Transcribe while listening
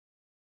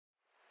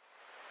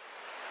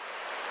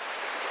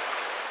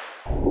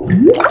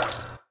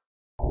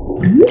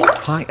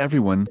Hi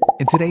everyone,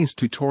 in today's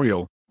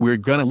tutorial, we're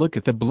gonna look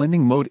at the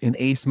blending mode in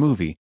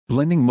AceMovi.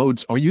 Blending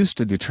modes are used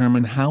to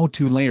determine how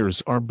two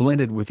layers are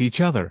blended with each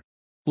other.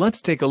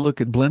 Let's take a look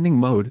at blending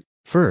mode.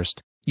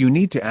 First, you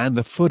need to add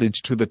the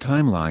footage to the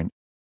timeline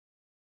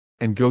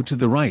and go to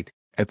the right.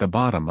 At the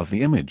bottom of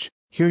the image,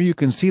 here you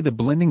can see the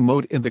blending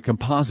mode in the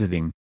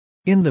compositing.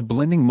 In the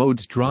blending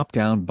modes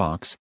drop-down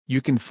box,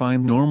 you can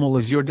find normal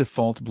as your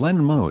default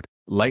blend mode.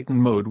 Lighten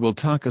mode will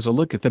take us a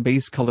look at the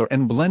base color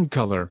and blend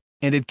color,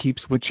 and it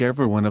keeps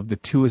whichever one of the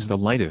two is the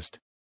lightest.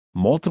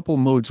 Multiple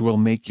modes will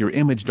make your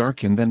image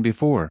darken than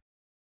before.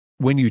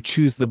 When you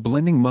choose the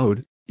blending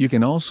mode, you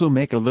can also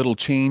make a little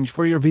change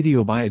for your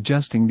video by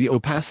adjusting the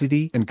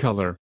opacity and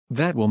color.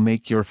 That will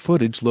make your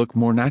footage look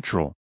more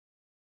natural.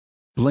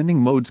 Blending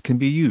modes can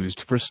be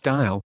used for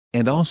style,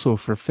 and also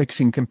for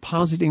fixing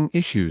compositing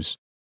issues.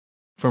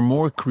 For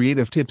more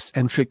creative tips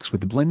and tricks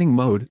with blending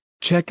mode,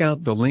 check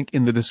out the link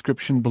in the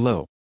description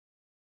below.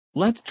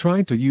 Let's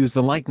try to use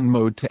the Lighten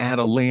mode to add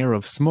a layer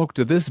of smoke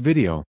to this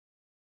video.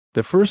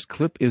 The first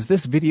clip is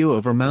this video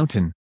of a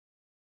mountain.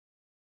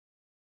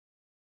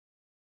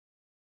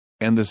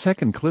 And the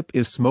second clip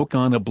is smoke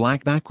on a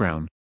black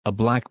background. A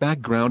black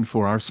background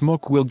for our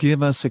smoke will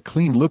give us a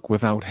clean look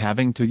without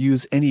having to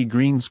use any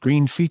green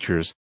screen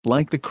features,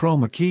 like the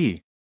chroma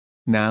key.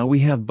 Now we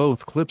have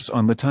both clips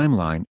on the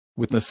timeline.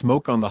 With the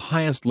smoke on the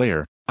highest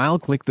layer, I'll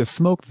click the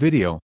smoke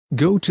video,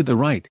 go to the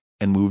right,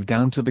 and move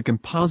down to the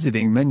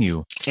compositing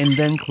menu, and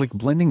then click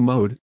blending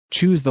mode,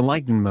 choose the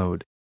Lighten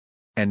mode.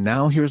 And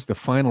now here's the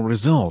final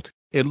result.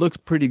 It looks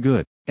pretty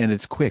good, and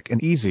it's quick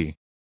and easy.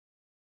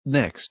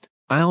 Next,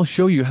 I'll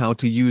show you how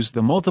to use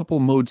the multiple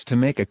modes to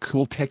make a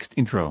cool text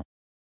intro.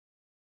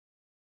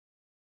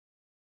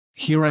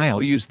 Here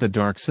I'll use the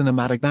dark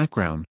cinematic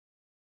background.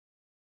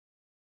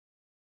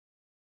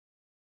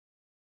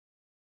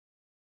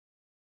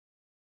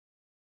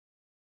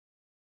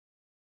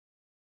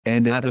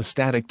 And add a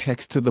static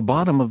text to the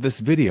bottom of this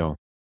video.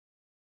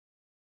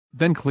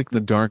 Then click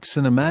the dark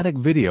cinematic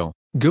video,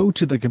 go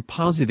to the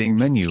compositing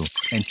menu,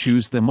 and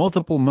choose the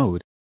multiple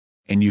mode.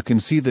 And you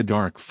can see the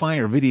dark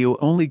fire video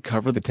only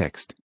cover the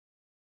text.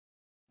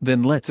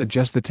 Then let's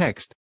adjust the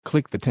text.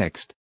 Click the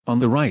text on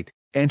the right,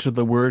 enter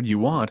the word you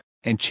want,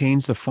 and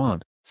change the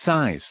font,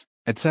 size,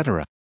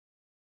 etc.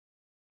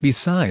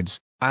 Besides,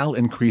 I'll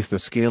increase the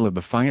scale of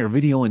the fire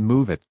video and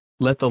move it,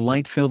 let the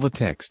light fill the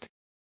text.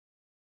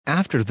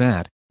 After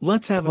that,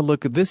 let's have a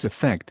look at this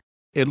effect.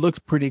 It looks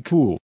pretty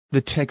cool,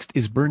 the text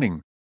is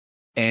burning.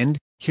 And,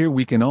 here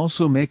we can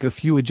also make a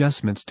few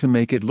adjustments to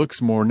make it look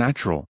more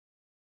natural.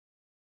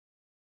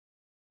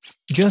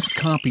 Just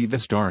copy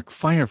this dark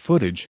fire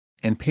footage,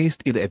 and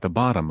paste it at the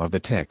bottom of the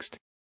text.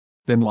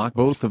 Then lock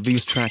both of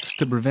these tracks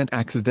to prevent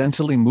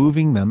accidentally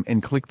moving them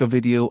and click the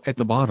video at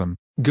the bottom.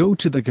 Go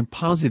to the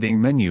compositing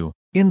menu.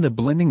 In the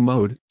blending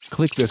mode,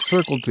 click the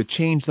circle to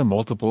change the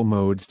multiple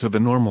modes to the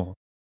normal.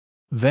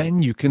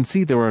 Then you can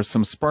see there are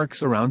some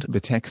sparks around the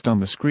text on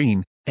the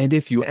screen, and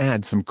if you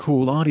add some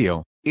cool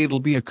audio,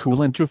 it'll be a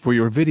cool intro for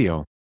your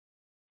video.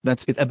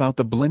 That's it about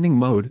the blending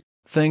mode.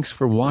 Thanks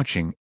for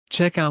watching.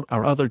 Check out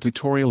our other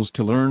tutorials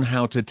to learn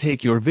how to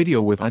take your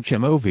video with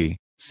AceMovi.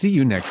 See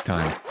you next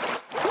time.